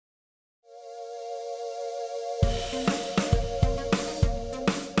So,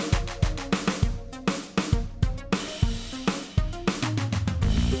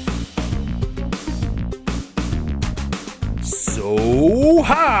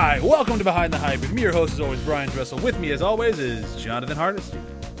 hi! Welcome to Behind the Hype. With me, your host, as always, Brian Dressel. With me, as always, is Jonathan Hardest.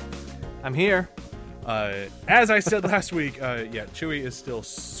 I'm here. As I said last week, Chewy is still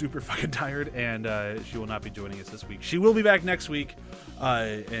super fucking tired, and she will not be joining us this week. She will be back next week,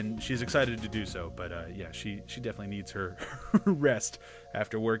 and she's excited to do so. But she definitely needs her rest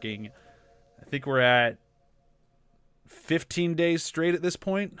after working. I think we're at 15 days straight at this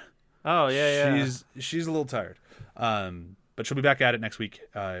point. Oh yeah. She's a little tired. But she'll be back at it next week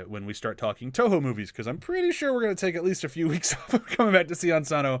when we start talking Toho movies, because I'm pretty sure we're going to take at least a few weeks off of coming back to Sion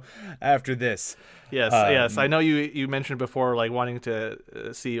Sano after this. Yes. I know you mentioned before, like, wanting to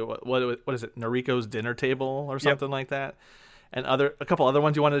see what is it, Noriko's Dinner Table or something like that, and a couple other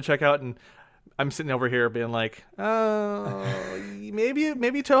ones you wanted to check out, and I'm sitting over here being like, oh, maybe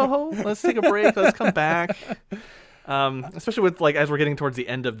Toho. Let's take a break. Let's come back. Especially with, like, as we're getting towards the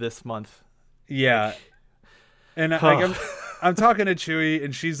end of this month. Yeah. And I'm talking to Chewy,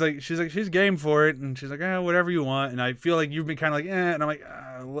 and she's game for it, and she's like, whatever you want. And I feel like you've been kind of like, and I'm like,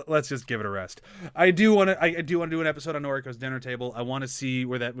 let's just give it a rest. I do want to do an episode on Noriko's Dinner Table. I want to see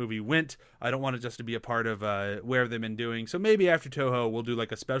where that movie went. I don't want it just to be a part of where they've been doing. So maybe after Toho, we'll do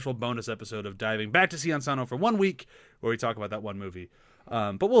like a special bonus episode of diving back to Sion Sano for 1 week, where we talk about that one movie.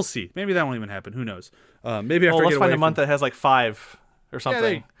 But we'll see. Maybe that won't even happen. Who knows? Maybe after let's find a month that has like 5. Or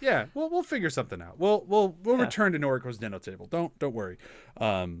something. Yeah, we'll figure something out. We'll return to Noriko's Dinner Table. Don't worry.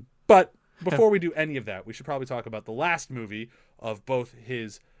 But before we do any of that, we should probably talk about the last movie of both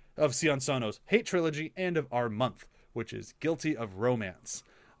of Sion Sono's Hate Trilogy and of our month, which is Guilty of Romance.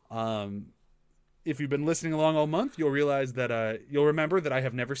 If you've been listening along all month, you'll realize that you'll remember that I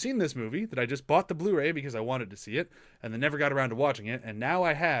have never seen this movie, that I just bought the Blu-ray because I wanted to see it, and then never got around to watching it, and now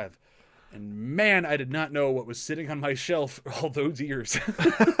I have. And man, I did not know what was sitting on my shelf all those years.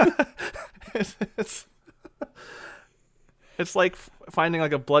 It's like finding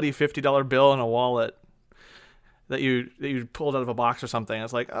like a bloody $50 bill in a wallet that you pulled out of a box or something.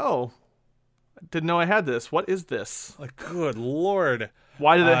 It's like, oh, I didn't know I had this. What is this? Like, good Lord.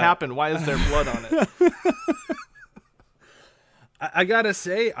 Why did it happen? Why is there blood on it? I gotta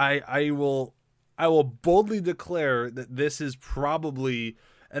say, I will boldly declare that this is probably...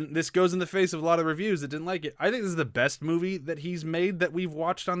 And this goes in the face of a lot of reviews that didn't like it. I think this is the best movie that he's made that we've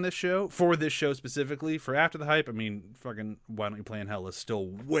watched on this show, for this show specifically. For After the Hype, I mean, fucking Why Don't You Play in Hell is still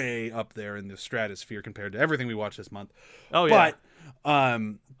way up there in the stratosphere compared to everything we watched this month. Oh, yeah.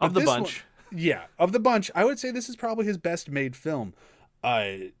 But of the bunch. Of the bunch, I would say this is probably his best made film.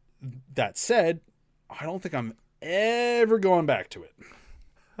 That said, I don't think I'm ever going back to it.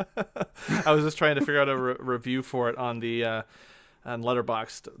 I was just trying to figure out a review for it on the... on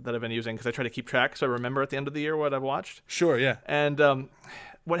Letterboxd that I've been using, because I try to keep track so I remember at the end of the year what I've watched. Sure, yeah. And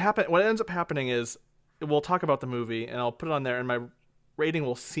what ends up happening is we'll talk about the movie and I'll put it on there, and my rating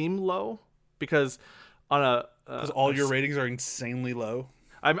will seem low because all your ratings are insanely low.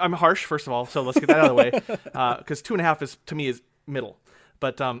 I'm harsh, first of all, so let's get that out of the way. Because 2.5 is, to me, is middle.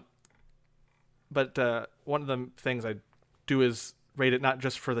 But one of the things I do is rate it not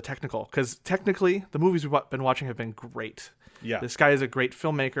just for the technical, because technically the movies we've been watching have been great. Yeah, this guy is a great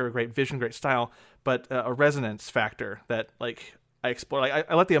filmmaker, a great vision, great style, but a resonance factor that, like, I explore. Like,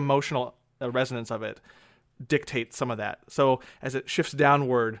 I let the emotional resonance of it dictate some of that. So as it shifts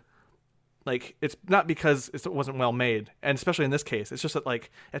downward, like, it's not because it wasn't well made, and especially in this case, it's just that, like,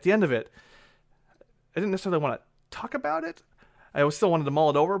 at the end of it, I didn't necessarily want to talk about it. I still wanted to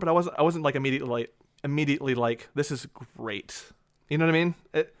mull it over, but I wasn't like immediately like, this is great. You know what I mean?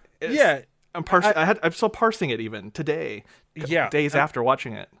 Yeah. I'm still parsing it even today. Yeah, days after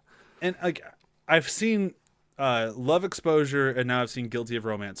watching it. And like, I've seen Love Exposure, and now I've seen Guilty of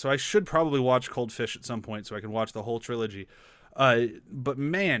Romance. So I should probably watch Cold Fish at some point so I can watch the whole trilogy. But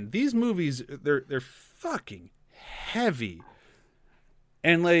man, these movies, they're fucking heavy,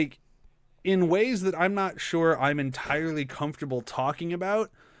 and like, in ways that I'm not sure I'm entirely comfortable talking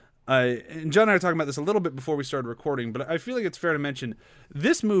about. And John and I were talking about this a little bit before we started recording, but I feel like it's fair to mention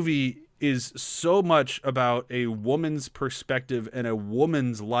this movie is so much about a woman's perspective and a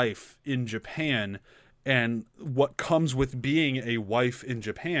woman's life in Japan and what comes with being a wife in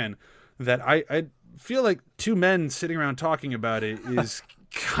Japan, that I feel like two men sitting around talking about it is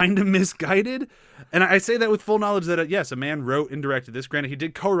kind of misguided. And I say that with full knowledge that, yes, a man wrote and directed this. Granted, he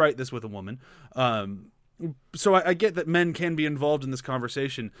did co-write this with a woman. So I get that men can be involved in this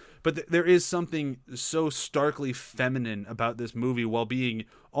conversation, but there is something so starkly feminine about this movie while being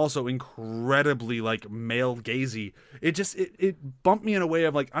also incredibly like male gazy. It bumped me in a way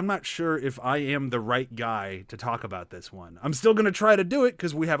of like, I'm not sure if I am the right guy to talk about this one. I'm still going to try to do it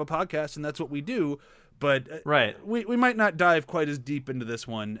because we have a podcast and that's what we do. But Right. we might not dive quite as deep into this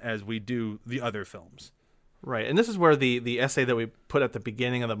one as we do the other films. Right, and this is where the essay that we put at the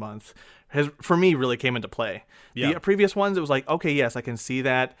beginning of the month has, for me, really came into play. Yeah. The previous ones, it was like, okay, yes, I can see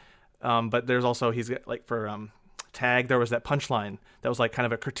that, but there's also, he's got, like, for Tag, there was that punchline that was like kind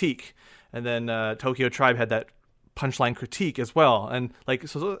of a critique, and then Tokyo Tribe had that punchline critique as well, and like,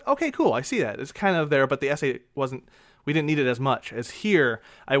 so okay, cool, I see that. It's kind of there, but the essay wasn't, we didn't need it as much. As here,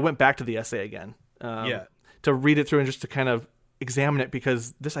 I went back to the essay again to read it through and just to kind of examine it,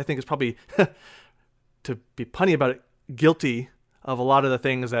 because this, I think, is probably... to be punny about it, guilty of a lot of the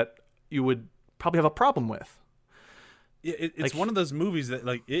things that you would probably have a problem with. It's like, one of those movies that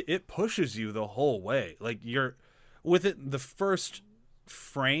like it pushes you the whole way. Like you're with it. The first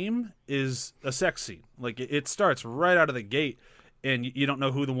frame is a sex scene. Like it starts right out of the gate, and you don't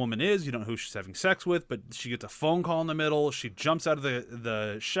know who the woman is. You don't know who she's having sex with, but she gets a phone call in the middle. She jumps out of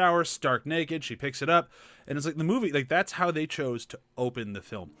the shower, stark naked. She picks it up, and it's like the movie. Like that's how they chose to open the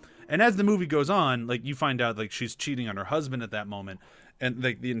film. And as the movie goes on, like you find out like she's cheating on her husband at that moment, and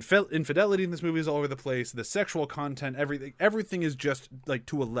like the infidelity in this movie is all over the place. The sexual content, everything is just like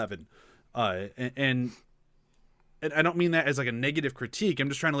to 11. And I don't mean that as like a negative critique. I'm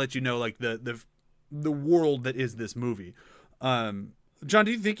just trying to let you know like the world that is this movie. John,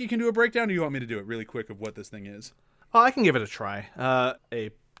 do you think you can do a breakdown, or do you want me to do it really quick of what this thing is? Oh, I can give it a try. A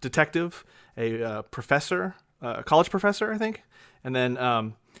detective, a professor, a college professor, I think, and then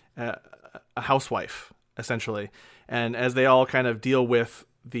a housewife, essentially. And as they all kind of deal with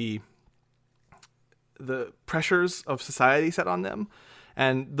the pressures of society set on them,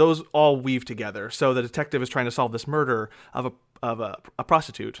 and those all weave together. So the detective is trying to solve this murder of a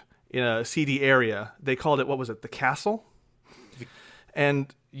prostitute in a seedy area. They called it, what was it, the Castle?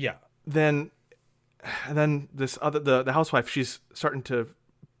 And yeah, then this other the housewife, she's starting to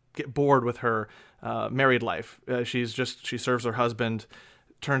get bored with her married life. She serves her husband,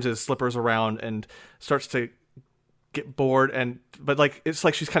 turns his slippers around, and starts to get bored. But like it's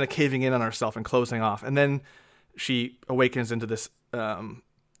like she's kind of caving in on herself and closing off. And then she awakens into this kind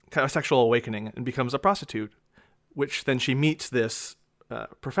of sexual awakening and becomes a prostitute, which then she meets this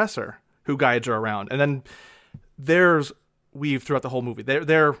professor who guides her around. And then there's weave throughout the whole movie.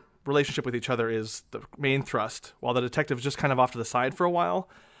 Their relationship with each other is the main thrust, while the detective is just kind of off to the side for a while.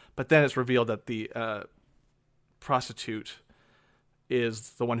 But then it's revealed that the prostitute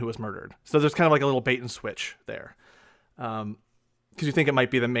is the one who was murdered. So there's kind of like a little bait and switch there. Because you think it might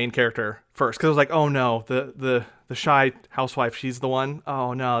be the main character first. Because it was like, oh no, the shy housewife, she's the one.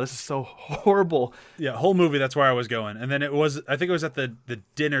 Oh no, this is so horrible. Yeah, whole movie, that's where I was going. And then I think it was at the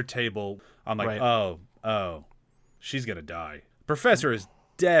dinner table. I'm like, right. oh, she's going to die. Professor is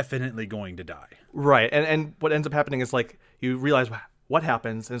definitely going to die. Right. And what ends up happening is like, you realize what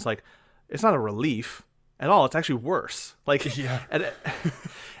happens, and it's like, it's not a relief at all. It's actually worse. Like, yeah.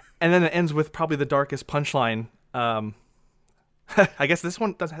 And then it ends with probably the darkest punchline. I guess this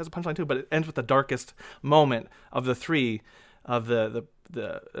one has a punchline too, but it ends with the darkest moment of the three, of the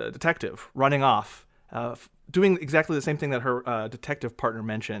detective running off, doing exactly the same thing that her detective partner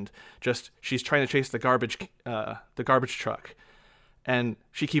mentioned. Just she's trying to chase the garbage truck, and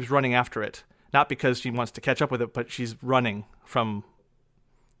she keeps running after it, not because she wants to catch up with it, but she's running from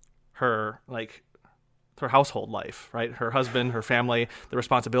her household life, right? Her husband, her family, the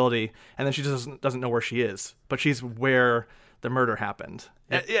responsibility, and then she just doesn't know where she is, but she's where the murder happened.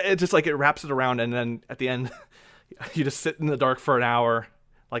 It just like it wraps it around, and then at the end, you just sit in the dark for an hour,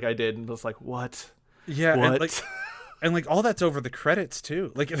 like I did, and it's like, what? Yeah, what? And all that's over the credits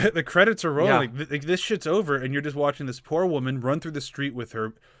too. Like the credits are rolling. Yeah. Like this shit's over, and you're just watching this poor woman run through the street with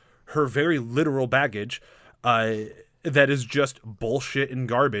her very literal baggage, that is just bullshit and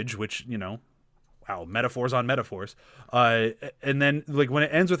garbage. Which, you know, wow, metaphors on metaphors. And then like when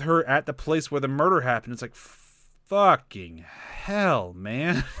it ends with her at the place where the murder happened, it's like, fucking hell,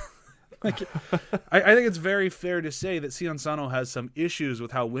 man. Like, I think it's very fair to say that Sion Sano has some issues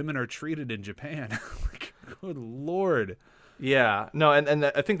with how women are treated in Japan. Like, good Lord. Yeah, no, and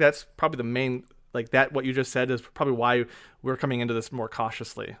I think that's probably the main, like that, what you just said is probably why we're coming into this more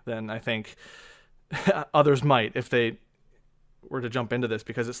cautiously than I think others might if they were to jump into this,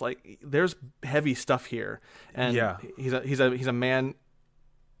 because it's like, there's heavy stuff here. And yeah. he's a man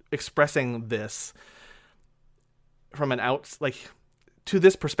expressing this from an to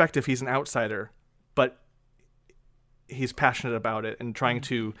this perspective, he's an outsider, but he's passionate about it and trying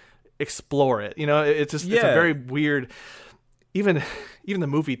to explore it. It's just it's a very weird. Even the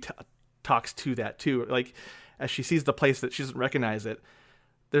movie talks to that too. Like as she sees the place that she doesn't recognize it,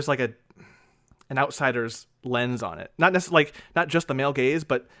 there's like an outsider's lens on it. Not necessarily not just the male gaze,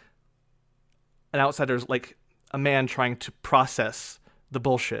 but an outsider's like a man trying to process the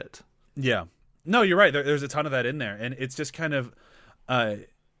bullshit. Yeah. No, you're right. There's a ton of that in there, and it's just kind of.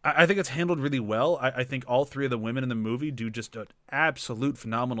 I think it's handled really well. I think all three of the women in the movie do just an absolute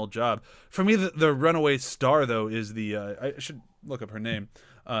phenomenal job. For me, the runaway star, though, is the... I should look up her name.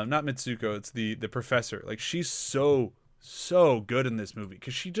 Not Mitsuko, it's the professor. Like, she's so good in this movie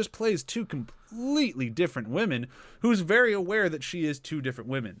because she just plays two completely different women who's very aware that she is two different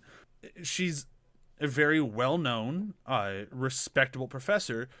women. She's a very well-known, respectable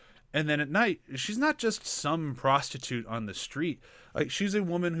professor. And then at night, she's not just some prostitute on the street. Like, she's a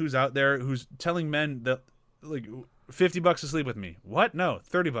woman who's out there who's telling men that, like, $50 to sleep with me. What? No,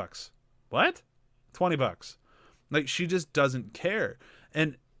 $30. What? $20. Like, she just doesn't care.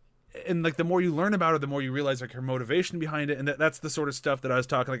 And like, the more you learn about her, the more you realize, like, her motivation behind it. And that's the sort of stuff that I was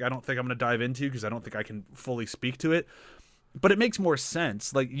talking, like, I don't think I'm going to dive into because I don't think I can fully speak to it. But it makes more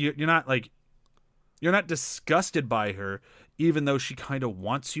sense. Like, you're not disgusted by her, even though she kind of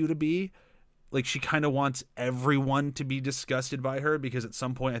wants you to be. Like, she kind of wants everyone to be disgusted by her because at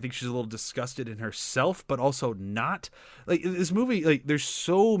some point I think she's a little disgusted in herself, but also not. Like, this movie, like, there's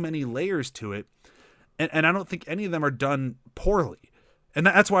so many layers to it, and I don't think any of them are done poorly. And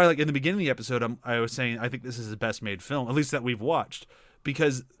that's why, like, in the beginning of the episode, I was saying I think this is the best made film, at least that we've watched,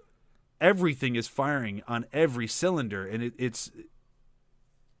 because everything is firing on every cylinder, and it's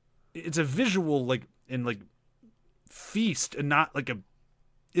a visual, like, in, like, feast, and not like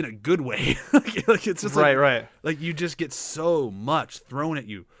in a good way. like it's just right. Like, you just get so much thrown at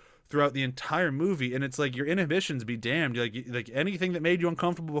you throughout the entire movie, and it's like your inhibitions be damned. Like anything that made you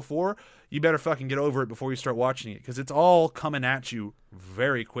uncomfortable before, you better fucking get over it before you start watching it, because it's all coming at you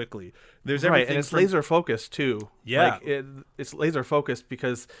very quickly. There's everything, and it's laser focused too. Yeah, like it's laser focused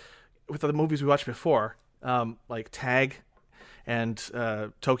because with the movies we watched before, like Tag and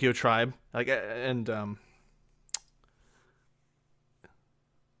Tokyo Tribe, like and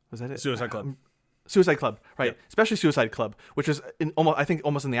was that it? Suicide Club. Suicide Club, right? Yep. Especially Suicide Club, which is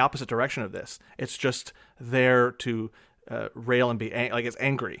almost in the opposite direction of this. It's just there to rail and be like it's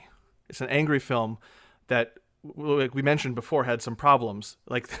angry. It's an angry film that, like we mentioned before, had some problems.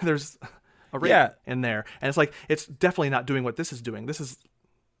 Like there's a rape in there, and it's like it's definitely not doing what this is doing. This is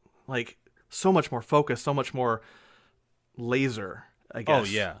like so much more focused, so much more laser, I guess. Oh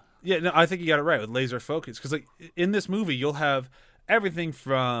yeah. No, I think you got it right with laser focus, because like in this movie you'll have everything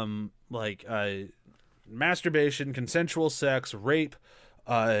from like masturbation, consensual sex, rape,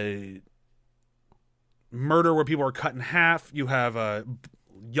 murder where people are cut in half. You have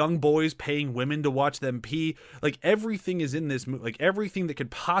young boys paying women to watch them pee. Like, everything is in this movie. Like, everything that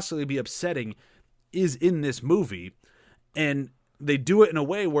could possibly be upsetting is in this movie, and they do it in a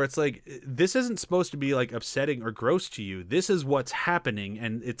way where it's like, this isn't supposed to be like upsetting or gross to you. This is what's happening,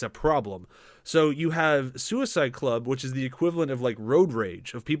 and it's a problem. So you have Suicide Club, which is the equivalent of like road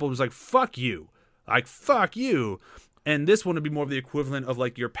rage, of people who's like, fuck you. Like, fuck you. And this one would be more of the equivalent of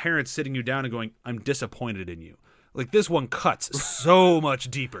like your parents sitting you down and going, I'm disappointed in you. Like, this one cuts so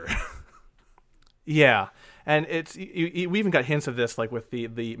much deeper. Yeah. And it's we even got hints of this like with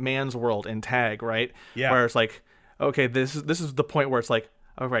the man's world in Tag, right? Yeah. Where it's like, okay, this is the point where it's like,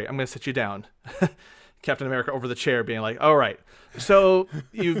 all right, I'm going to sit you down. Captain America over the chair being like, all right, so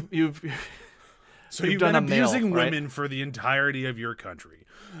you've been abusing women for the entirety of your country.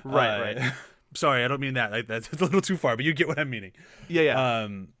 Right. Sorry, I don't mean that. That's a little too far, but you get what I'm meaning. Yeah.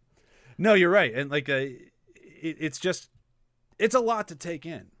 No, you're right. And like, it's a lot to take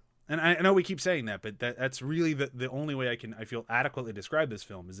in. And I know we keep saying that, but that's really the only way I feel adequately describe this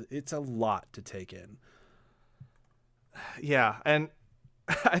film is it's a lot to take in. Yeah, and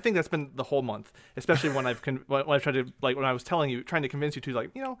I think that's been the whole month, especially when I've tried to, like, when I was trying to convince you to,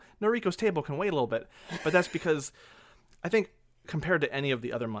 like, Noriko's Table can wait a little bit, but that's because I think compared to any of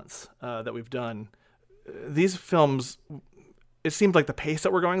the other months that we've done, these films, it seems like the pace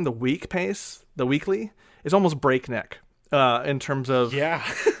that we're going, the weekly, is almost breakneck in terms of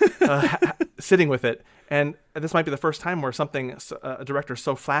sitting with it. And this might be the first time where a director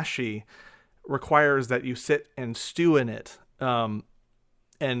so flashy requires that you sit and stew in it,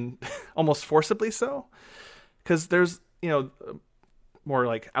 and almost forcibly so, because there's more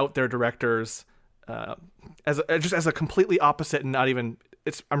like out there directors as a completely opposite, and not even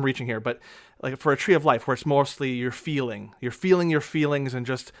I'm reaching here, but like for A Tree of Life, where it's mostly you're feeling your feelings, and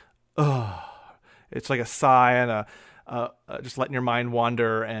just it's like a sigh and just letting your mind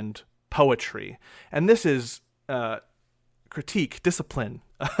wander and poetry. And this is critique, discipline,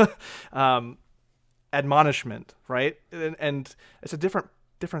 admonishment, right? And it's a different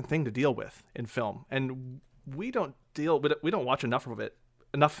thing to deal with in film. And we don't watch enough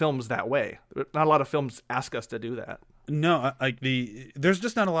films that way. Not a lot of films ask us to do that. No, there's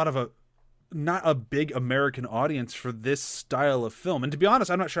just not a big American audience for this style of film. And to be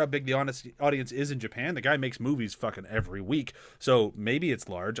honest, I'm not sure how big the audience is in Japan. The guy makes movies fucking every week, so maybe it's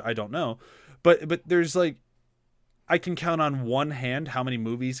large. I don't know, but there's like, I can count on one hand how many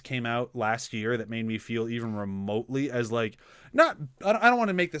movies came out last year that made me feel even remotely as like, not, I don't want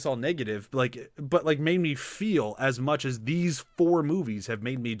to make this all negative, but made me feel as much as these 4 movies have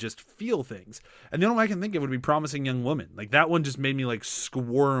made me just feel things. And the only one I can think of would be Promising Young Woman. Like that one just made me like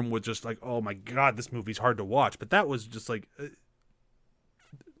squirm with just like, oh my God, this movie's hard to watch. But that was just like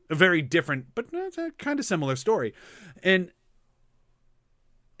a very different, but it's a kind of similar story. And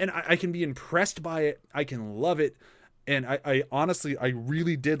I can be impressed by it. I can love it. And I honestly, I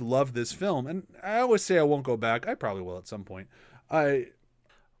really did love this film. And I always say I won't go back. I probably will at some point. I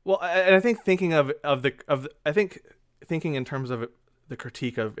think thinking thinking in terms of the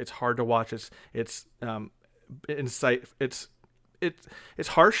critique of it's hard to watch. It's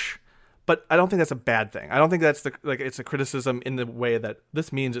harsh, but I don't think that's a bad thing. I don't think that's it's a criticism in the way that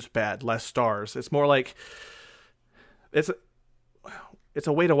this means it's bad, less stars. It's more like it's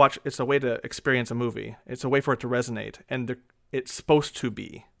a way to watch. It's a way to experience a movie. It's a way for it to resonate, and it's supposed to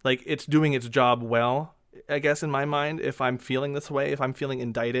be like it's doing its job well. I guess in my mind, if I'm feeling this way, if I'm feeling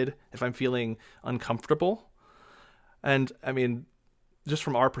indicted, if I'm feeling uncomfortable, and I mean, just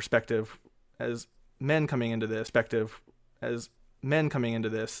from our perspective as men coming into this,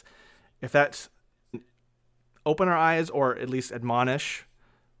 if that's open our eyes or at least admonish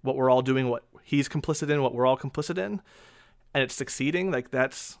what we're all doing, what he's complicit in, what we're all complicit in. And it's succeeding, like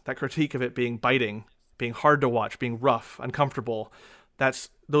that's that critique of it being biting, being hard to watch, being rough, uncomfortable.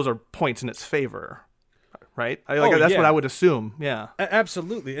 Those are points in its favor, right? That's what I would assume. Yeah,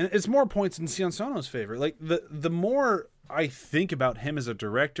 absolutely. And it's more points in Sion Sono's favor. Like the more I think about him as a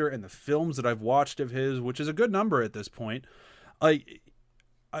director and the films that I've watched of his, which is a good number at this point,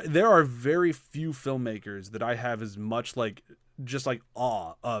 there are very few filmmakers that I have as much just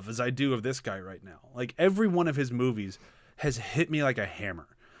awe of as I do of this guy right now. Like every one of his movies has hit me like a hammer.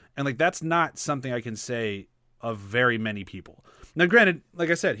 And that's not something I can say of very many people. Now, granted,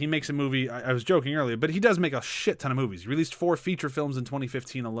 like I said, he makes a movie, I was joking earlier, but he does make a shit ton of movies. He released 4 feature films in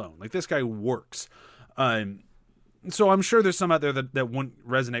 2015 alone. Like this guy works. So I'm sure there's some out there that wouldn't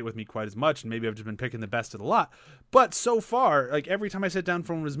resonate with me quite as much, and maybe I've just been picking the best of the lot. But so far, every time I sit down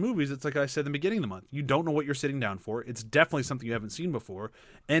for one of his movies, it's like I said in the beginning of the month. You don't know what you're sitting down for. It's definitely something you haven't seen before,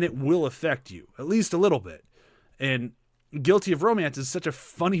 and it will affect you, at least a little bit. And Guilty of Romance is such a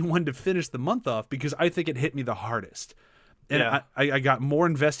funny one to finish the month off because I think it hit me the hardest. And yeah. I got more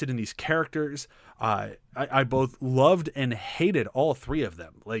invested in these characters. I both loved and hated all 3 of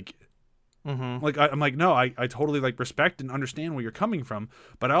them. Mm-hmm. I'm like, no, I totally respect and understand where you're coming from,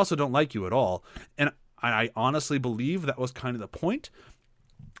 but I also don't like you at all. And I honestly believe that was kind of the point.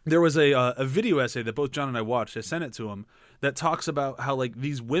 There was a video essay that both John and I watched. I sent it to him that talks about how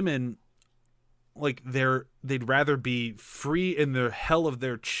these women, they'd rather be free in the hell of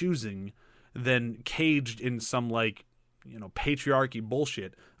their choosing than caged in some patriarchy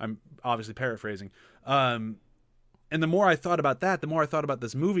bullshit. I'm obviously paraphrasing. And the more I thought about that, the more I thought about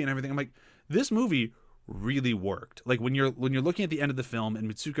this movie and everything. I'm like, this movie really worked. When you're looking at the end of the film and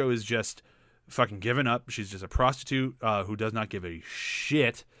Mitsuko is just fucking given up. She's just a prostitute who does not give a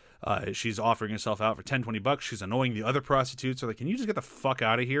shit. She's offering herself out for $10-20. She's annoying the other prostitutes. So can you just get the fuck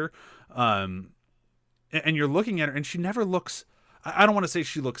out of here? And you're looking at her and she never looks, I don't want to say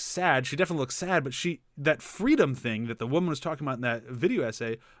she looks sad. She definitely looks sad, but that freedom thing that the woman was talking about in that video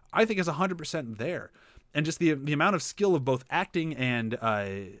essay, I think is 100% there. And just the amount of skill of both acting and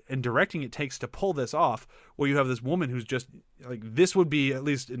directing it takes to pull this off, where you have this woman who's just this would be, at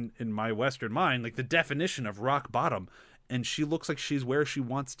least in my Western mind, the definition of rock bottom. And she looks like she's where she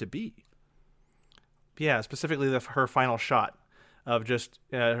wants to be. Yeah, specifically her final shot of just,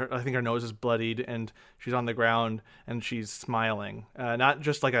 I think her nose is bloodied and she's on the ground and she's smiling. Not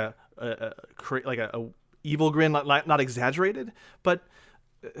just like a evil grin, not exaggerated, but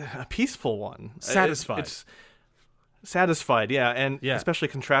a peaceful one. Satisfied. It's satisfied, yeah. And especially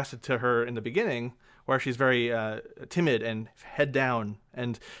contrasted to her in the beginning, where she's very timid and head down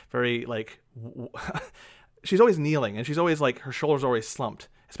and very she's always kneeling and she's always her shoulders are always slumped,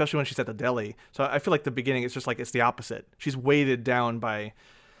 especially when she's at the deli. So I feel like the beginning it's just it's the opposite. She's weighted down by,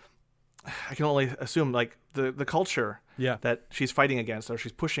 I can only assume the culture Yeah. that she's fighting against or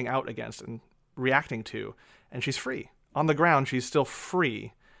she's pushing out against and reacting to, and she's free. On the ground, she's still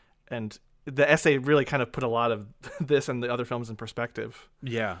free. And the essay really kind of put a lot of this and the other films in perspective.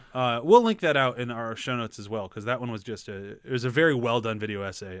 Yeah. We'll link that out in our show notes as well, because that one was it was a very well done video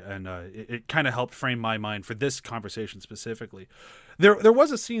essay, and it kind of helped frame my mind for this conversation specifically. There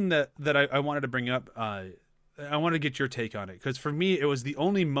was a scene that I wanted to bring up. I want to get your take on it, because for me, it was the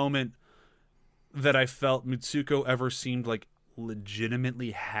only moment that I felt Mitsuko ever seemed like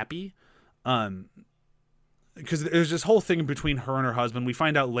legitimately happy. Because there's this whole thing between her and her husband. We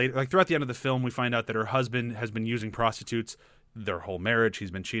find out later, like throughout the end of the film, we find out that her husband has been using prostitutes their whole marriage. He's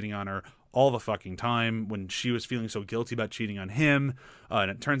been cheating on her all the fucking time when she was feeling so guilty about cheating on him.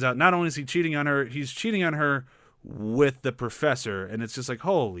 And it turns out not only is he cheating on her, he's cheating on her with the professor. And it's just like,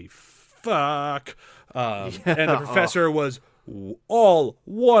 holy fuck. And the professor was all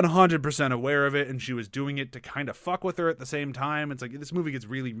 100% aware of it, and she was doing it to kind of fuck with her at the same time. It's like, this movie gets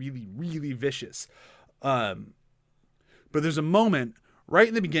really, really, really vicious. But there's a moment right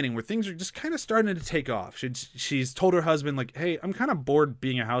in the beginning where things are just kind of starting to take off. She's told her husband, like, hey, I'm kind of bored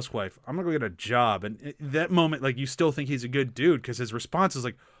being a housewife. I'm gonna go get a job. And that moment, like, you still think he's a good dude, because his response is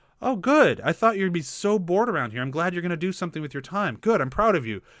like, oh, good. I thought you'd be so bored around here. I'm glad you're gonna do something with your time. Good. I'm proud of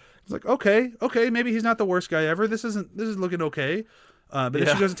you. It's like, okay, maybe he's not the worst guy ever. This is looking okay. But then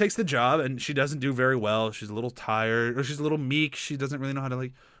she goes and takes the job, and she doesn't do very well. She's a little tired, or she's a little meek. She doesn't really know how to,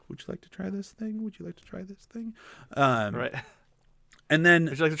 like, would you like to try this thing? Would you like to try this thing? Right. And then,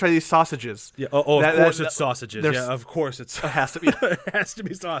 would you like to try these sausages? Yeah. Of course it's sausages. Yeah. Of course it has to be. It has to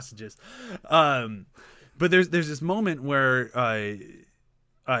be sausages. But there's this moment where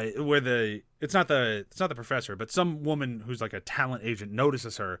it's not the professor, but some woman who's like a talent agent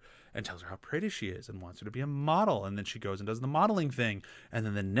notices her and tells her how pretty she is and wants her to be a model. And then she goes and does the modeling thing. And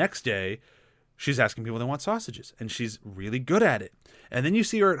then the next day, she's asking people if they want sausages, and she's really good at it. And then you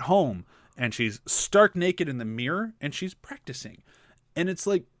see her at home, and she's stark naked in the mirror, and she's practicing. And it's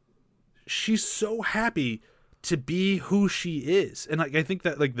like, she's so happy to be who she is. And like, I think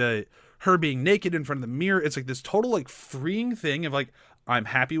that like her being naked in front of the mirror, it's like this total like freeing thing of like, I'm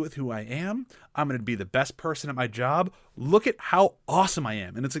happy with who I am. I'm going to be the best person at my job. Look at how awesome I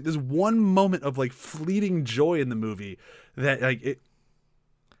am. And it's like this one moment of like fleeting joy in the movie that like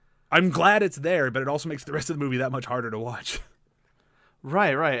I'm glad it's there, but it also makes the rest of the movie that much harder to watch.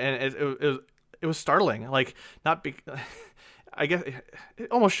 Right. And it was startling. Like, not be, I guess it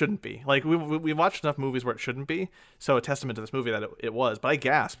almost shouldn't be. Like, we watched enough movies where it shouldn't be, so a testament to this movie that it was. But I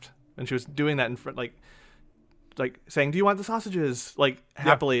gasped when she was doing that in front, like saying, "Do you want the sausages?" Like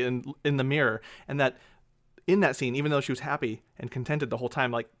happily in the mirror, and that in that scene, even though she was happy and contented the whole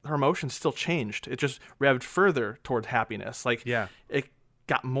time, like her emotions still changed. It just revved further toward happiness. Like it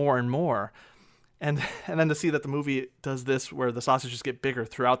got more and more. And then to see that the movie does this, where the sausages get bigger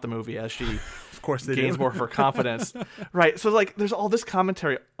throughout the movie as she, of course, they gains more of her confidence, right? So like, there's all this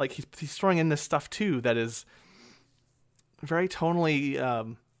commentary, like he's throwing in this stuff too that is very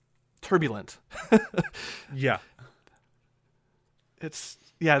tonally turbulent. Yeah,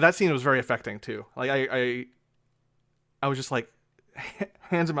 that scene was very affecting too. Like I was just like,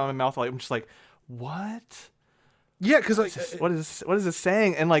 hands in my mouth, like I'm just like, what? Yeah, because like, what is this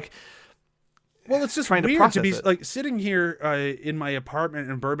saying? And like. Well, it's just trying weird to be like sitting here in my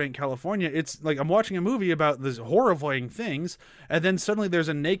apartment in Burbank, California. It's like I'm watching a movie about these horrifying things, and then suddenly there's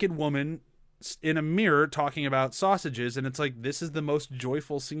a naked woman in a mirror talking about sausages, and it's like, this is the most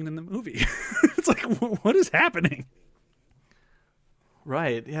joyful scene in the movie. It's like, what is happening?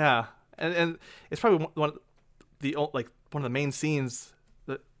 Right. Yeah. And it's probably one of the main scenes.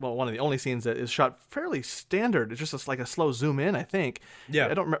 One of the only scenes that is shot fairly standard. It's just like a slow zoom in, I think. Yeah.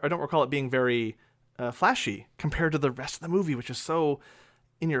 I don't recall it being very flashy compared to the rest of the movie, which is so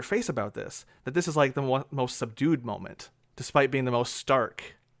in your face about this. That this is like the most subdued moment, despite being the most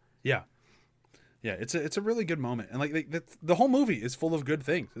stark. Yeah. Yeah, it's a really good moment, and like the whole movie is full of good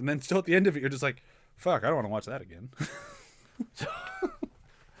things, and then still at the end of it, you're just like, fuck, I don't want to watch that again.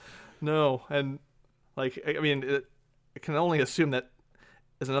 No, and like, I mean, I can only assume that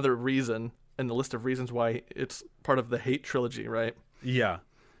is another reason in the list of reasons why it's part of the Hate trilogy, right? Yeah.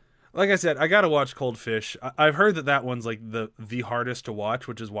 Like I said, I gotta watch Cold Fish. I've heard that one's like the hardest to watch,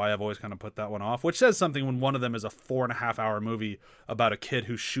 which is why I've always kind of put that one off, which says something when one of them is a 4.5-hour movie about a kid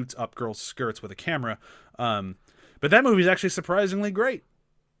who shoots up girls' skirts with a camera. But that movie is actually surprisingly great.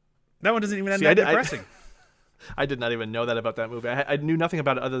 That one doesn't even end up depressing. I did not even know that about that movie. I knew nothing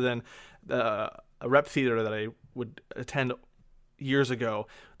about it other than a rep theater that I would attend years ago.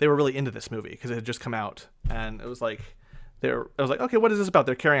 They were really into this movie because it had just come out, and it was like I was like, okay, what is this about?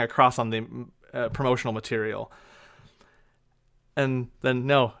 They're carrying a cross on the promotional material, And then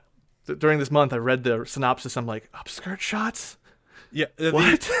no, during this month I read the synopsis. I'm like, upskirt shots. Yeah,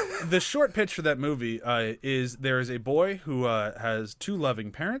 What? the short pitch for that movie is there is a boy who has two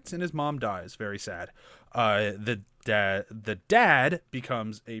loving parents and his mom dies. Very sad. The dad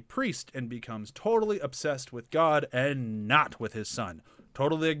becomes a priest and becomes totally obsessed with God and not with his son.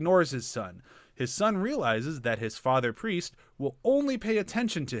 Totally ignores his son. His son realizes that his father priest will only pay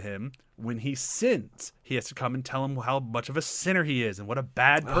attention to him when he sins. He has to come and tell him how much of a sinner he is and what a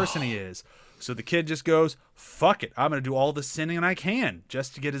bad person he is. So the kid just goes, fuck it, I'm going to do all the sinning I can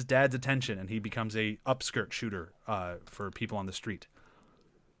just to get his dad's attention. And he becomes a upskirt shooter for people on the street.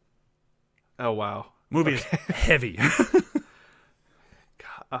 Oh, wow. Movie is heavy.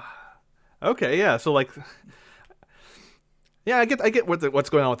 Okay, yeah. So like, yeah, I get what's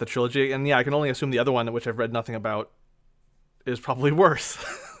going on with the trilogy, and yeah, I can only assume the other one, which I've read nothing about, is probably worse.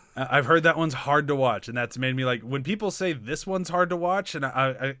 I've heard that one's hard to watch, and that's made me like, when people say this one's hard to watch,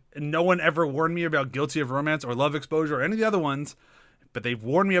 and no one ever warned me about Guilty of Romance or Love Exposure or any of the other ones, but they've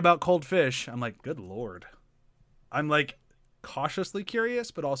warned me about Cold Fish. I'm like, good lord. I'm like cautiously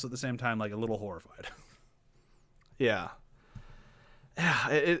curious, but also at the same time like a little horrified. Yeah.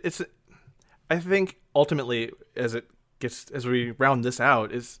 It's. I think ultimately, as we round this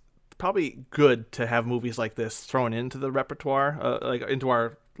out, is probably good to have movies like this thrown into the repertoire, like into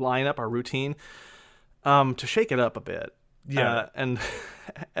our lineup, our routine, to shake it up a bit. Yeah. And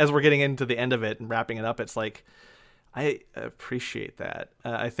as we're getting into the end of it and wrapping it up, it's like, I appreciate that.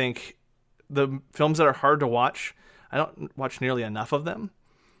 I think the films that are hard to watch, I don't watch nearly enough of them.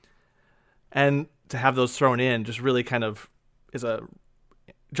 And to have those thrown in just really kind of is a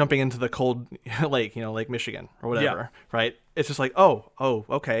jumping into the cold lake, Lake Michigan or whatever, right? It's just like, oh,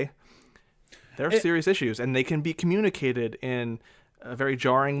 okay. There are serious issues, and they can be communicated in a very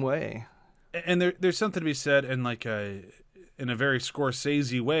jarring way. And there's something to be said in like in a very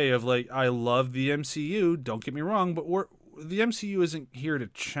Scorsese way of like, I love the MCU, don't get me wrong, but the MCU isn't here to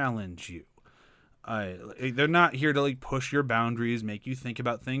challenge you. They're not here to like push your boundaries, make you think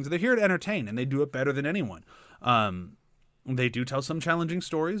about things. They're here to entertain, and they do it better than anyone. They do tell some challenging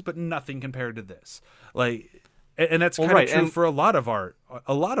stories, but nothing compared to this. Like, and that's kind of true for a lot of our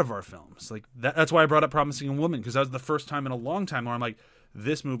films. Like that's why I brought up Promising Young Woman, because that was the first time in a long time where I'm like,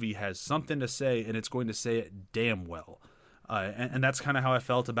 this movie has something to say, and it's going to say it damn well. And that's kind of how I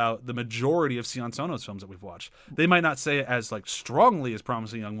felt about the majority of Sion Sono's films that we've watched. They might not say it as like strongly as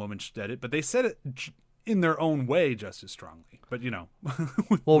Promising Young Woman said it, but they said it in their own way just as strongly. But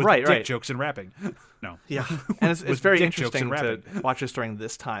with dick jokes and rapping. No. Yeah, and it's very interesting to watch this during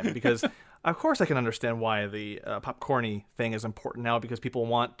this time, because of course I can understand why the popcorny thing is important now, because people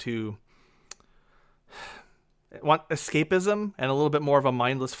want escapism and a little bit more of a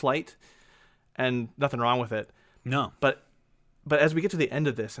mindless flight, and nothing wrong with it. No. But as we get to the end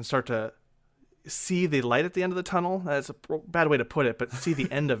of this and start to see the light at the end of the tunnel, that's a bad way to put it, but see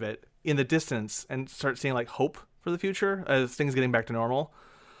the end of it in the distance and start seeing like hope for the future as things getting back to normal.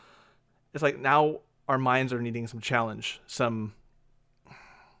 It's like now our minds are needing some challenge, some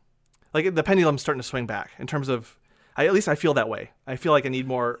like the pendulum's starting to swing back in terms of, at least I feel that way. I feel like I need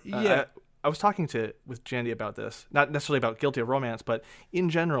more. Yeah. I was talking with Jandy about this, not necessarily about Guilty of Romance, but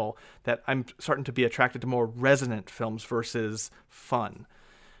in general, that I'm starting to be attracted to more resonant films versus fun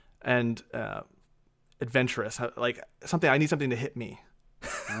and adventurous. Like I need something to hit me.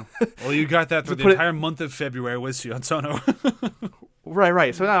 Well, you got that through the entire month of February with Sion Sono.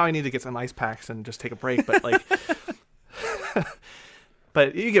 Right. So now I need to get some ice packs and just take a break. But like,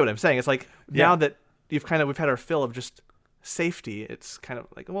 but you get what I'm saying. It's like now that we've had our fill of just safety, it's kind of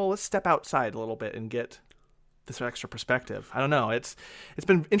like, well, let's step outside a little bit and get this extra perspective. I don't know. It's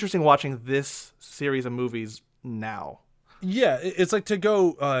been interesting watching this series of movies now. Yeah, it's like to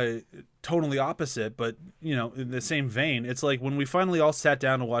go totally opposite, but in the same vein, it's like when we finally all sat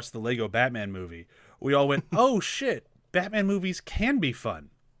down to watch the Lego Batman movie, we all went, "Oh shit, Batman movies can be fun."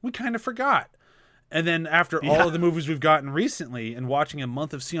 We kind of forgot. And then after all of the movies we've gotten recently and watching a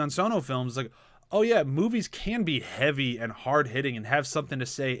month of Sion Sono films, like, oh yeah, movies can be heavy and hard-hitting and have something to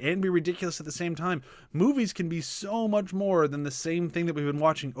say and be ridiculous at the same time. Movies can be so much more than the same thing that we've been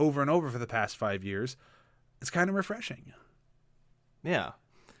watching over and over for the past 5 years. It's kind of refreshing. Yeah.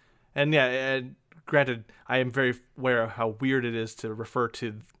 And granted, I am very aware of how weird it is to refer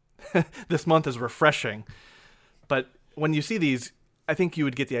to this month as refreshing. But when you see these, I think you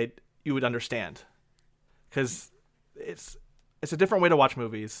would understand. Because it's a different way to watch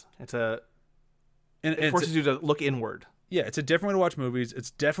movies. It forces you to look inward. Yeah, it's a different way to watch movies.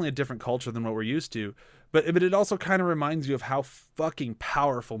 It's definitely a different culture than what we're used to. But it also kind of reminds you of how fucking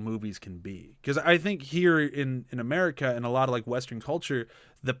powerful movies can be. Because I think here in America and a lot of like Western culture,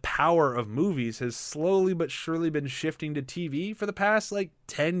 the power of movies has slowly but surely been shifting to TV for the past like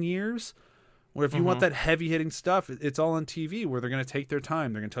 10 years. Where if you want that heavy hitting stuff, it's all on TV where they're going to take their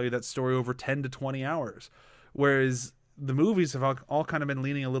time. They're going to tell you that story over 10 to 20 hours. Whereas the movies have all kind of been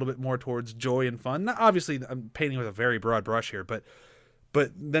leaning a little bit more towards joy and fun. Now, obviously, I'm painting with a very broad brush here, but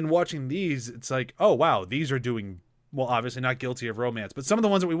then watching these, it's like, oh, wow, these are doing, well, obviously not Guilty of Romance, but some of the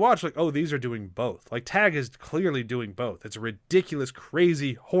ones that we watch, like, oh, these are doing both. Like, Tag is clearly doing both. It's a ridiculous,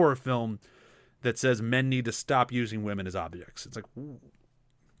 crazy horror film that says men need to stop using women as objects. It's like, ooh,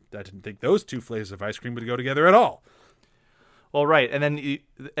 I didn't think those two flavors of ice cream would go together at all. Well, right. And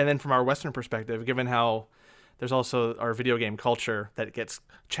then from our Western perspective, given how there's also our video game culture that gets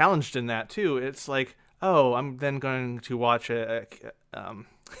challenged in that too. It's like, oh, I'm then going to watch a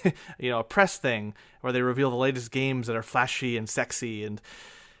press thing where they reveal the latest games that are flashy and sexy,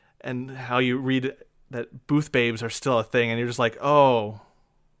 and how you read that booth babes are still a thing, and you're just like, oh,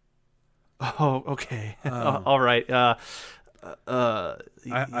 okay, all right. I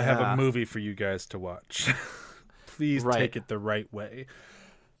have a movie for you guys to watch. Please take it the right way.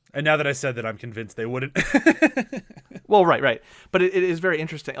 And now that I said that, I'm convinced they wouldn't. Well, right. But it is very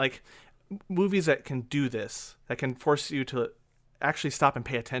interesting. Like, movies that can do this, that can force you to actually stop and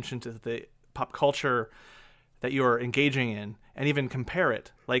pay attention to the pop culture that you're engaging in, and even compare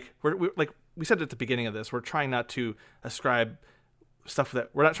it. Like, we said at the beginning of this, we're trying not to ascribe stuff that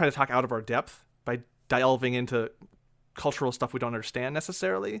we're not trying to talk out of our depth by delving into cultural stuff we don't understand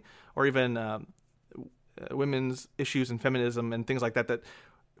necessarily, or even women's issues and feminism and things like that. That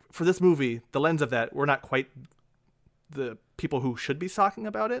for this movie, the lens of that, we're not quite the people who should be talking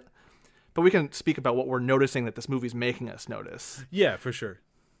about it, but we can speak about what we're noticing that this movie's making us notice. Yeah, for sure.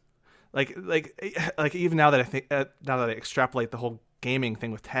 Like even now that I extrapolate the whole gaming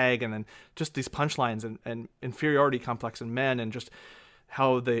thing with Tag, and then just these punchlines and inferiority complex in men, and just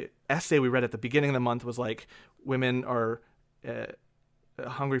how the essay we read at the beginning of the month was like, women are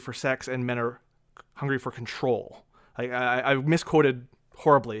hungry for sex and men are hungry for control. Like, I misquoted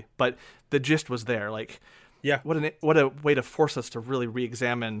horribly, but the gist was there. Like, yeah, what a way to force us to really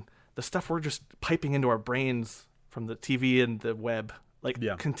re-examine the stuff we're just piping into our brains from the TV and the web,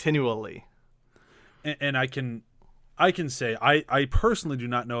 continually. And I can say I personally do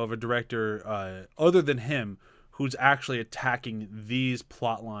not know of a director other than him who's actually attacking these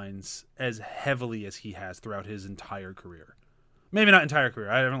plot lines as heavily as he has throughout his entire career. Maybe not entire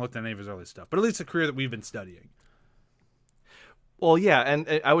career. I haven't looked at any of his early stuff, but at least a career that we've been studying. Well, yeah,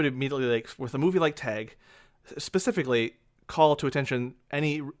 and I would immediately, like, with a movie like Tag, specifically call to attention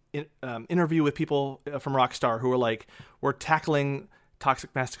any interview with people from Rockstar who are like, we're tackling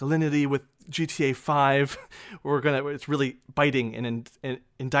toxic masculinity with GTA 5. It's really biting and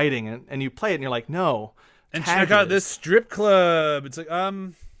indicting, and you play it and you're like, no. And check out this strip club. It's like,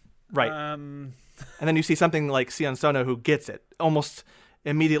 right. And then you see something like Sion Sono who gets it almost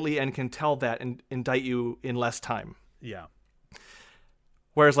immediately and can tell that and indict you in less time. Yeah.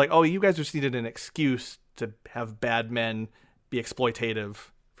 Whereas, like, oh, you guys just needed an excuse to have bad men be exploitative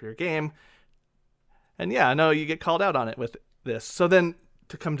for your game. And yeah, no, you get called out on it with this. So then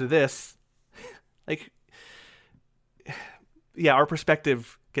to come to this, like, yeah, our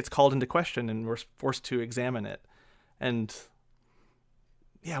perspective gets called into question and we're forced to examine it. And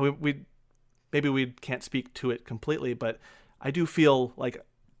yeah, we maybe we can't speak to it completely, but I do feel like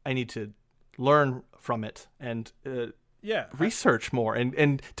I need to learn from it and research more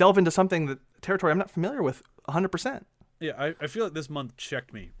and delve into something that territory I'm not familiar with 100%. Yeah, I feel like this month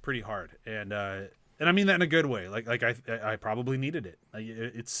checked me pretty hard, and I mean that in a good way. Like I probably needed it. Like,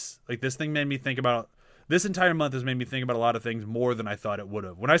 it's like this thing made me think about. This entire month has made me think about a lot of things more than I thought it would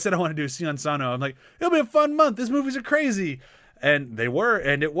have. When I said I want to do Sion Sono, I'm like, it'll be a fun month. These movies are crazy, and they were,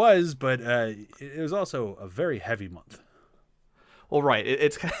 and it was, but it was also a very heavy month. Well, right.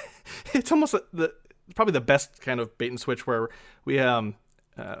 It's almost probably the best kind of bait and switch where we Why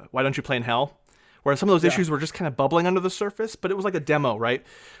Don't You Play in Hell? Where some of those issues were just kind of bubbling under the surface, but it was like a demo, right?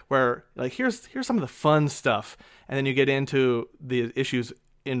 Where, like, here's some of the fun stuff, and then you get into the issues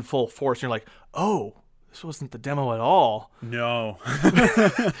in full force, and you're like, oh, this wasn't the demo at all. No.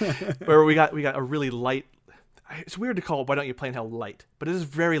 Where we got a really light. It's weird to call Why Don't You Play in Hell light, but it is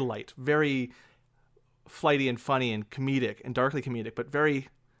very light, very flighty and funny and comedic and darkly comedic, but very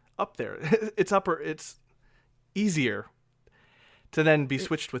up there. It's easier to then be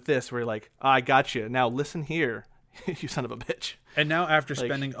switched with this, where you're like, I got you. Now listen here. you son of a bitch. And now after Like-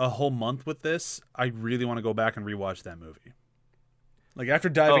 spending a whole month with this, I really want to go back and rewatch that movie. Like after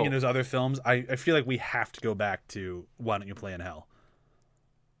diving into his other films, I feel like we have to go back to Why Don't You Play in Hell?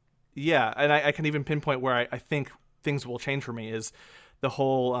 Yeah, and I can even pinpoint where I think things will change for me is the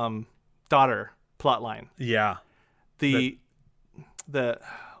whole daughter plot line. Yeah. The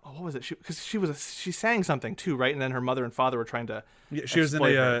what was it? Because she sang something too, right? And then her mother and father were trying to She was in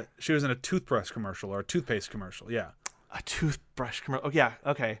exploit her. she was in a toothbrush commercial or a toothpaste commercial. Yeah. A toothbrush commercial. Oh yeah,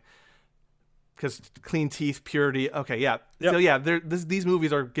 okay. Because clean teeth, purity. Okay, yeah. Yep. So yeah, these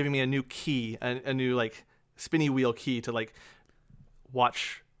movies are giving me a new key, a new like spinny wheel key to like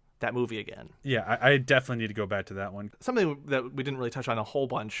watch that movie again. Yeah, I definitely need to go back to that one. Something that we didn't really touch on a whole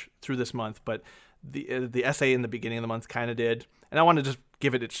bunch through this month, but the essay in the beginning of the month kind of did, and I want to just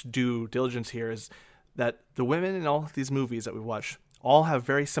give it its due diligence here, is that the women in all these movies that we watch all have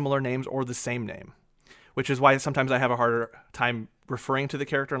very similar names or the same name, which is why sometimes I have a harder time referring to the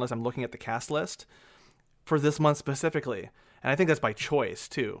character unless I'm looking at the cast list for this month specifically. And I think that's by choice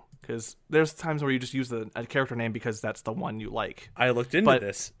too, because there's times where you just use a character name because that's the one you like. I looked into But-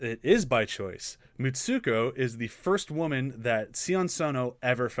 this. It is by choice. Mitsuko is the first woman that Sion Sono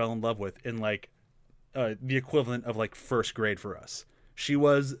ever fell in love with in like the equivalent of like first grade for us. She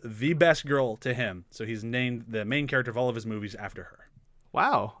was the best girl to him, so he's named the main character of all of his movies after her.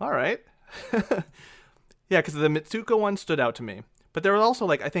 Wow. All right. Yeah, because the Mitsuko one stood out to me. But there was also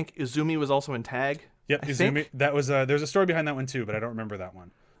like I think Izumi was also in Tag. Yep, I Izumi. think. That was there's a story behind that one too, but I don't remember that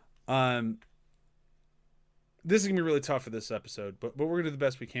one. This is gonna be really tough for this episode, but we're gonna do the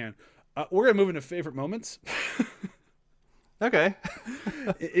best we can. We're gonna move into favorite moments. Okay.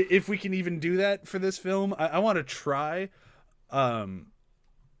 If we can even do that for this film, I want to try.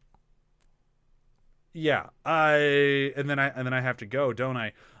 Yeah, and then I have to go, don't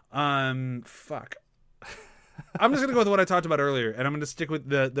I? Fuck. I'm just gonna go with what I talked about earlier, and I'm gonna stick with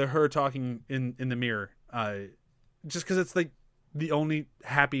the her talking in the mirror. Just because it's like the only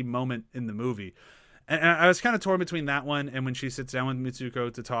happy moment in the movie. And I was kind of torn between that one and when she sits down with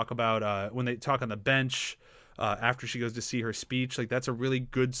Mitsuko to talk about when they talk on the bench after she goes to see her speech. Like that's a really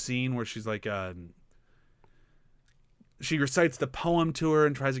good scene where she's like she recites the poem to her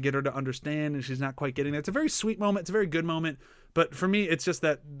and tries to get her to understand, and she's not quite getting it. It's a very sweet moment. It's a very good moment. But for me, it's just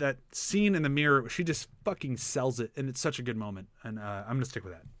that scene in the mirror. She just fucking sells it, and it's such a good moment. And I'm gonna stick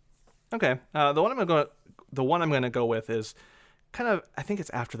with that. Okay. The one I'm gonna go with is kind of I think it's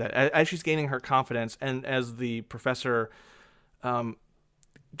after that as she's gaining her confidence and as the professor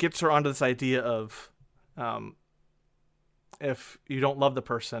gets her onto this idea of if you don't love the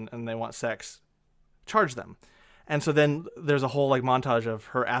person and they want sex, charge them. And so then there's a whole like montage of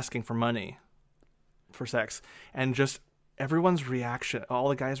her asking for money for sex, and just everyone's reaction, all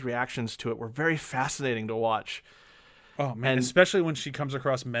the guys' reactions to it were very fascinating to watch. Oh man, And- especially when she comes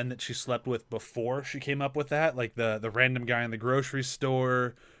across men that she slept with before she came up with that, like the random guy in the grocery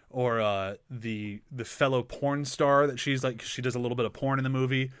store, or the fellow porn star that she's like, she does a little bit of porn in the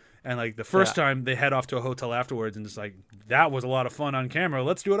movie, and like the first Yeah. time they head off to a hotel afterwards, and just like that was a lot of fun on camera.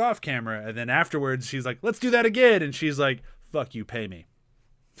 Let's do it off camera, and then afterwards she's like, let's do that again, and she's like, fuck you, pay me.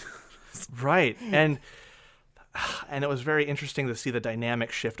 Right. And it was very interesting to see the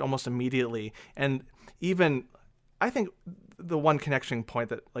dynamic shift almost immediately. And even I think the one connection point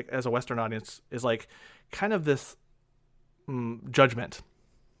that like as a Western audience is like kind of this judgment.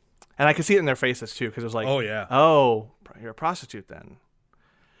 And I could see it in their faces too, because it was like, Oh yeah, oh, you're a prostitute then.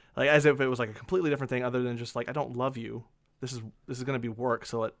 Like as if it was like a completely different thing other than just like, I don't love you. This is going to be work.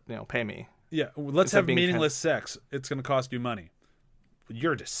 So pay me. yeah. Let's Instead have of being meaningless sex. It's gonna cost you money.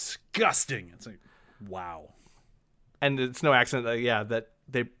 You're disgusting. It's like, wow. And it's no accident that that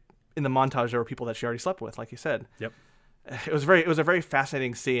they in the montage there were people that she already slept with, like you said. Yep. It was a very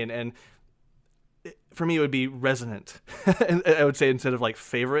fascinating scene, and for me it would be resonant. And I would say instead of like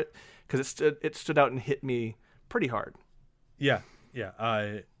favorite, because it stood out and hit me pretty hard. Yeah, yeah.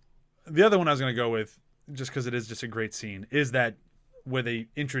 The other one I was going to go with, just because it is just a great scene, is that where they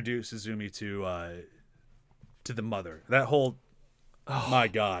introduce Izumi to the mother. That whole, my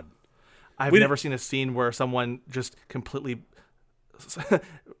God. I've never seen a scene where someone just completely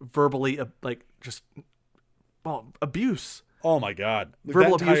verbally abuse, Oh my God.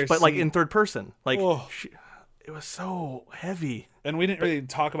 verbal That entire abuse, but like scene- in third person. Like Oh. it was so heavy. And we didn't really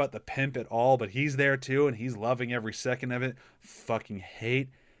talk about the pimp at all, but he's there too, and he's loving every second of it. Fucking hate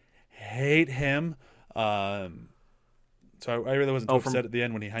him. So I really wasn't too upset at the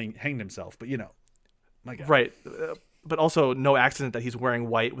end when he hanged himself, but my God. Right. But also no accident that he's wearing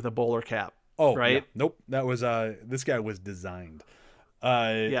white with a bowler cap. Oh, right. yeah. Nope. That was this guy was designed.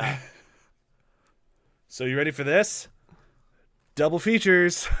 Yeah. So you ready for this? Double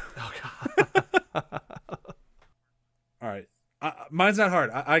features. Oh god. All right. Mine's not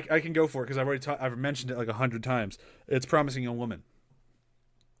hard. I can go for it because I've mentioned it like 100 times. It's Promising Young Woman.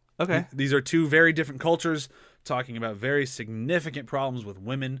 Okay. These are two very different cultures talking about very significant problems with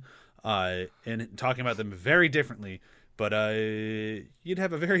women, and talking about them very differently. But you'd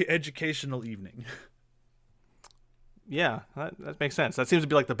have a very educational evening. Yeah, that makes sense. That seems to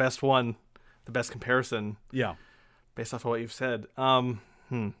be like the best one, the best comparison. Yeah. Based off of what you've said. I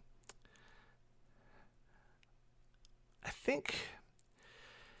think,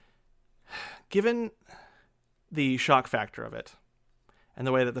 given the shock factor of it, and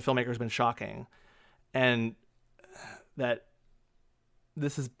the way that the filmmaker's been shocking, and that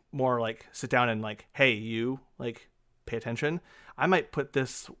this is more like sit down and like, hey, you like pay attention. I might put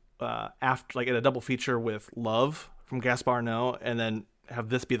this after like in a double feature with Love from Gaspar Noé, and then have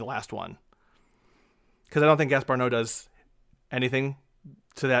this be the last one. Because I don't think Gaspar Noé does anything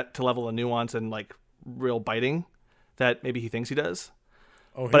to level of nuance and like real biting that maybe he thinks he does.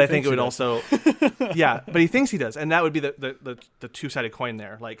 Oh, but I think it would also, yeah. But he thinks he does, and that would be the two-sided coin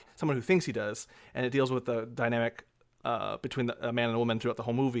there. Like someone who thinks he does, and it deals with the dynamic between a man and a woman throughout the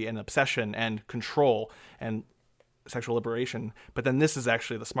whole movie, and obsession and control and sexual liberation. But then this is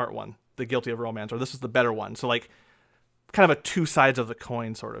actually the smart one, the Guilty of Romance, or this is the better one. So like, kind of a two sides of the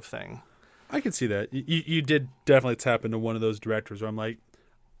coin sort of thing. I can see that. You did definitely tap into one of those directors where I'm like,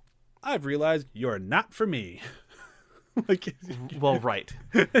 I've realized you're not for me. Like, well, right.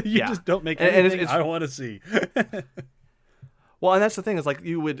 You just don't make anything I want to see. Well, and that's the thing is like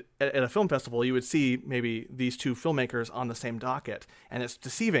you would at a film festival, you would see maybe these two filmmakers on the same docket, and it's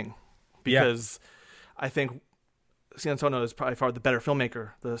deceiving because I think Sion Sono is probably far the better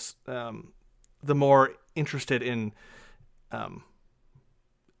filmmaker. The more interested in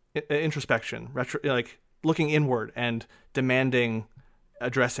introspection, like looking inward and demanding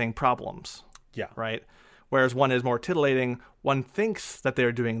addressing problems. Yeah. Right. Whereas one is more titillating. One thinks that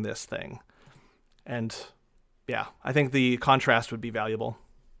they're doing this thing, and yeah, I think the contrast would be valuable.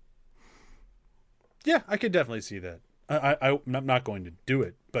 Yeah, I could definitely see that. I'm not going to do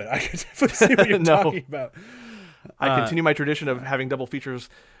it, but I could definitely see what you're talking about. I continue my tradition of having double features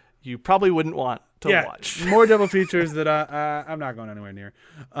you probably wouldn't want to watch. More double features that I'm not going anywhere near.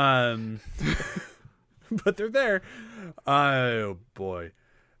 But they're there. Oh, boy.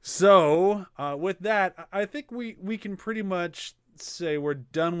 So, with that, I think we can pretty much say we're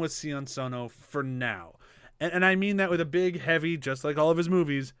done with Sion Sono for now. And I mean that with a big, heavy, just like all of his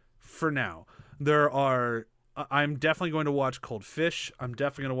movies, for now. I'm definitely going to watch Cold Fish. I'm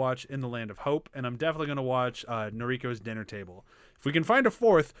definitely going to watch In the Land of Hope. And I'm definitely going to watch Noriko's Dinner Table. If we can find a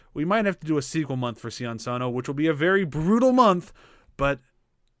fourth, we might have to do a sequel month for Sion Sono, which will be a very brutal month, but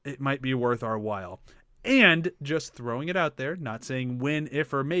it might be worth our while. And just throwing it out there, not saying when,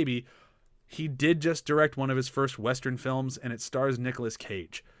 if, or maybe, he did just direct one of his first Western films, and it stars Nicolas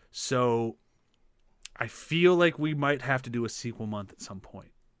Cage. So I feel like we might have to do a sequel month at some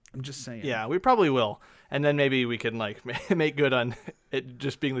point. I'm just saying. Yeah, we probably will. And then maybe we can like make good on it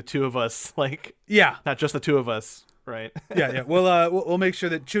just being the two of us. Like, yeah, not just the two of us, right? yeah. We'll make sure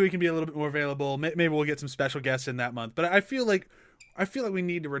that Chewie can be a little bit more available. Maybe we'll get some special guests in that month. But I feel like we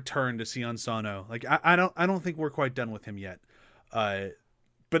need to return to Sion Sono. Like I don't think we're quite done with him yet. But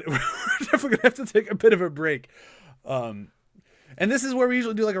we're definitely gonna have to take a bit of a break. And this is where we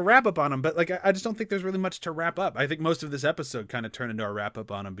usually do like a wrap up on him, but like I just don't think there's really much to wrap up. I think most of this episode kind of turned into a wrap up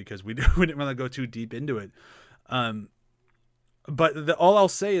on him because we didn't really go too deep into it. But all I'll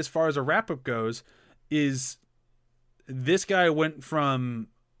say as far as a wrap up goes is this guy went from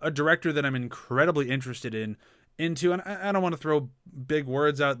a director that I'm incredibly interested in into, and I don't want to throw big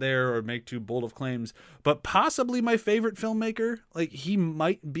words out there or make too bold of claims, but possibly my favorite filmmaker. Like he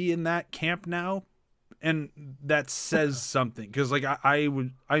might be in that camp now. And that says something because like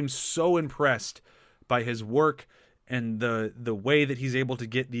I'm so impressed by his work and the way that he's able to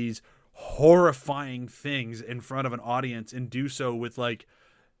get these horrifying things in front of an audience and do so with like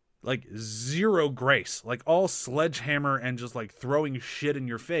zero grace, like all sledgehammer and just like throwing shit in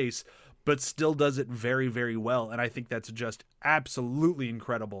your face, but still does it very, very well. And I think that's just absolutely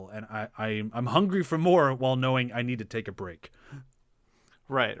incredible. And I'm hungry for more while knowing I need to take a break.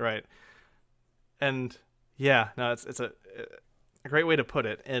 Right. And yeah, no, it's a great way to put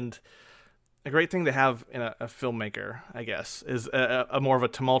it, and a great thing to have in a filmmaker, I guess, is a more of a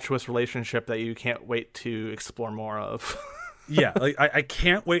tumultuous relationship that you can't wait to explore more of. Yeah, like I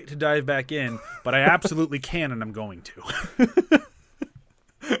can't wait to dive back in, but I absolutely can, and I'm going to.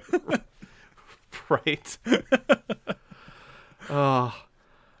 Right. Oh.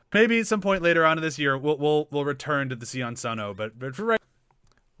 Maybe at some point later on in this year, we'll return to the Sion Sono, but for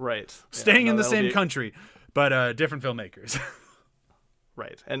right, staying in the same country, but different filmmakers.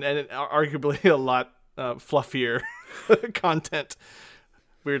 Right, and arguably a lot fluffier content.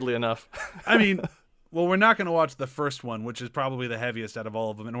 Weirdly enough, I mean, well, we're not going to watch the first one, which is probably the heaviest out of all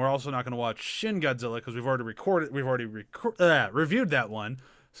of them, and we're also not going to watch Shin Godzilla because we've already reviewed that one.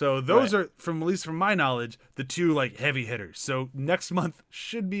 So those are, at least from my knowledge, the two like heavy hitters. So next month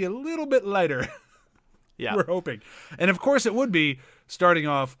should be a little bit lighter. Yeah, we're hoping, and of course it would be starting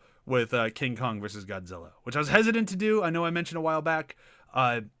off with King Kong versus Godzilla, which I was hesitant to do. I know I mentioned a while back.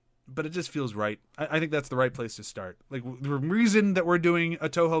 But it just feels right. I think that's the right place to start. Like, the reason that we're doing a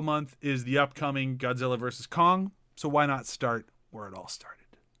Toho month is the upcoming Godzilla vs. Kong, so why not start where it all started?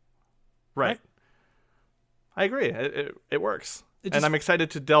 Right. I agree. It works. And I'm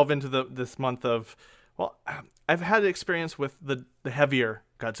excited to delve into this month of, well, I've had experience with the heavier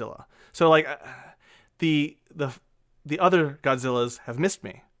Godzilla. So, like, the other Godzillas have missed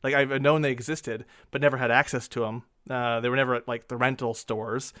me. Like, I've known they existed, but never had access to them. They were never at like the rental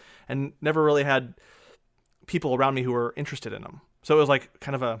stores, and never really had people around me who were interested in them. So it was like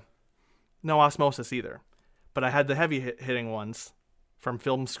kind of a no osmosis either. But I had the heavy hitting ones from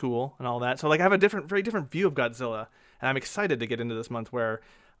film school and all that. So like I have a very different view of Godzilla, and I'm excited to get into this month where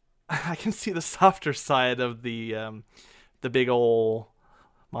I can see the softer side of the big ol'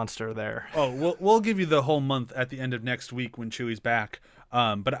 monster there. Oh, we'll give you the whole month at the end of next week when Chewie's back.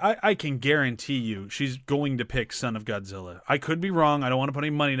 But I can guarantee you she's going to pick Son of Godzilla. I could be wrong. I don't want to put any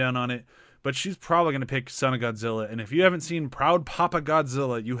money down on it. But she's probably going to pick Son of Godzilla. And if you haven't seen Proud Papa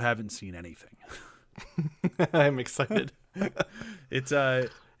Godzilla, you haven't seen anything. I'm excited. It's a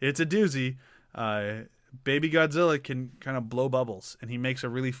doozy. Baby Godzilla can kind of blow bubbles. And he makes a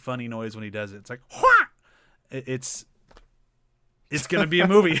really funny noise when he does it. It's like, Hwah! It's going to be a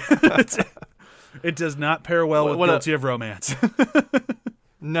movie. It does not pair well with Guilty of Romance.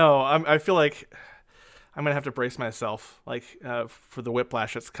 No, I feel like I'm gonna have to brace myself, like for the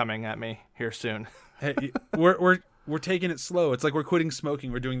whiplash that's coming at me here soon. Hey, we're taking it slow. It's like we're quitting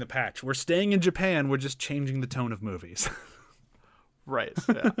smoking. We're doing the patch. We're staying in Japan. We're just changing the tone of movies. Right.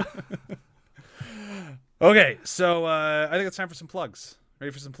 Yeah. Okay, so I think it's time for some plugs.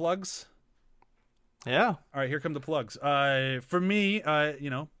 Ready for some plugs? Yeah. All right, here come the plugs. For me,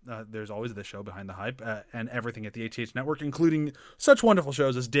 there's always the show Behind the Hype and everything at the ATH Network, including such wonderful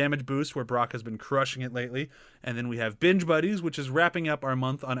shows as Damage Boost, where Brock has been crushing it lately. And then we have Binge Buddies, which is wrapping up our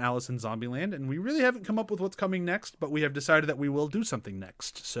month on Alice in Zombieland. And we really haven't come up with what's coming next, but we have decided that we will do something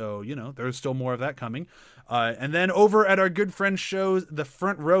next. So, there's still more of that coming. And then over at our good friend show, the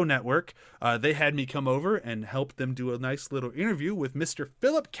Front Row Network, they had me come over and help them do a nice little interview with Mr.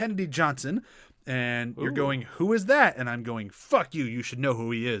 Philip Kennedy Johnson. And you're going, who is that? And I'm going, fuck you. You should know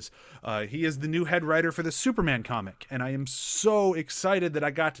who he is. He is the new head writer for the Superman comic. And I am so excited that I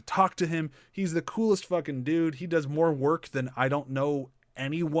got to talk to him. He's the coolest fucking dude. He does more work than I don't know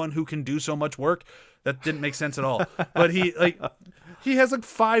anyone who can do so much work. That didn't make sense at all. But he has like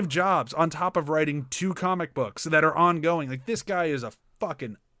 5 jobs on top of writing 2 comic books that are ongoing. Like, this guy is a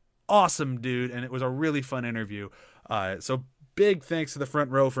fucking awesome dude. And it was a really fun interview. So big thanks to the Front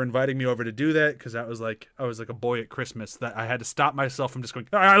Row for inviting me over to do that, because I was like a boy at Christmas that I had to stop myself from just going,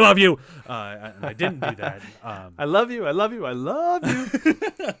 I love you, and I didn't do that. I love you, I love you, I love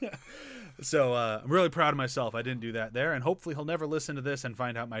you. So I'm really proud of myself. I didn't do that there, and hopefully he'll never listen to this and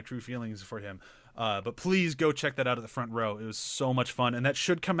find out my true feelings for him. But please go check that out at the Front Row. It was so much fun, and that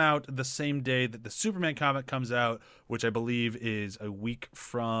should come out the same day that the Superman comic comes out, which I believe is a week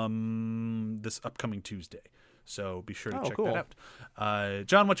from this upcoming Tuesday. So be sure to check that out.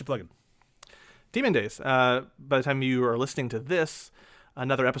 John, what you plugging? Demon Days. By the time you are listening to this,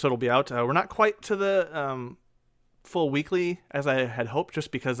 another episode will be out. We're not quite to the full weekly as I had hoped,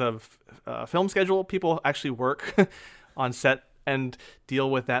 just because of film schedule. People actually work on set and deal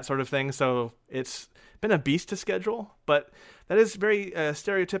with that sort of thing. So it's been a beast to schedule, but that is very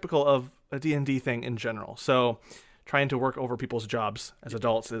stereotypical of a D&D thing in general. So trying to work over people's jobs as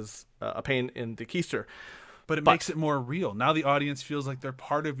adults is a pain in the keister. But it makes it more real. Now the audience feels like they're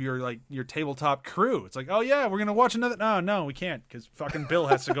part of your tabletop crew. It's like, oh yeah, we're gonna watch another. No, we can't, because fucking Bill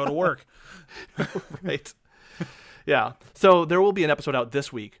has to go to work. Right. Yeah. So there will be an episode out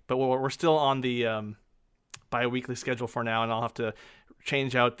this week, but we're still on the bi-weekly schedule for now, and I'll have to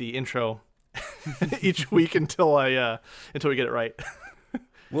change out the intro each week until we get it right.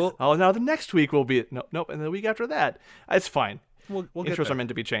 Well, now the next week will be nope, and the week after that, it's fine. We'll get intros there. are meant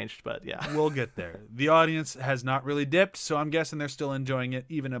to be changed, but yeah. We'll get there. The audience has not really dipped, so I'm guessing they're still enjoying it,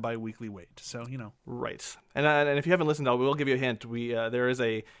 even a bi-weekly wait. So, Right. And if you haven't listened, we will give you a hint. There is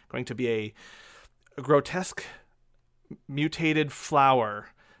going to be a grotesque mutated flower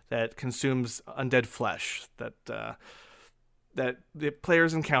that consumes undead flesh that the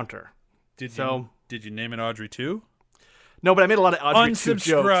players encounter. Did you name it Audrey 2? No, but I made a lot of Audrey 2 jokes.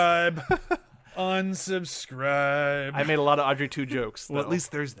 Unsubscribe. Unsubscribe. I made a lot of Audrey 2 jokes. Well, at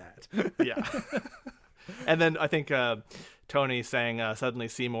least there's that. Yeah. And then I think Tony sang Suddenly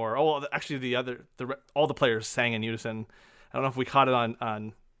Seymour. Oh, well, actually all the players sang in unison. I don't know if we caught it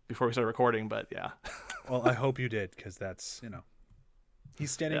on before we started recording, but yeah. Well, I hope you did, because that's,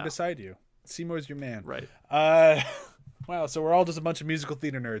 he's standing beside you. Seymour's your man. Right. Wow, so we're all just a bunch of musical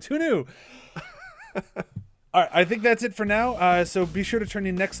theater nerds. Who knew? All right, I think that's it for now. So be sure to tune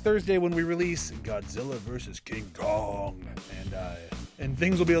in next Thursday when we release Godzilla vs. King Kong, and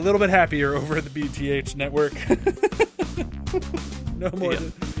things will be a little bit happier over at the BTH network. No more. Yeah.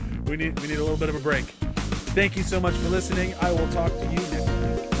 We need a little bit of a break. Thank you so much for listening. I will talk to you next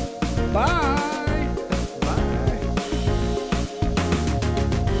week. Bye.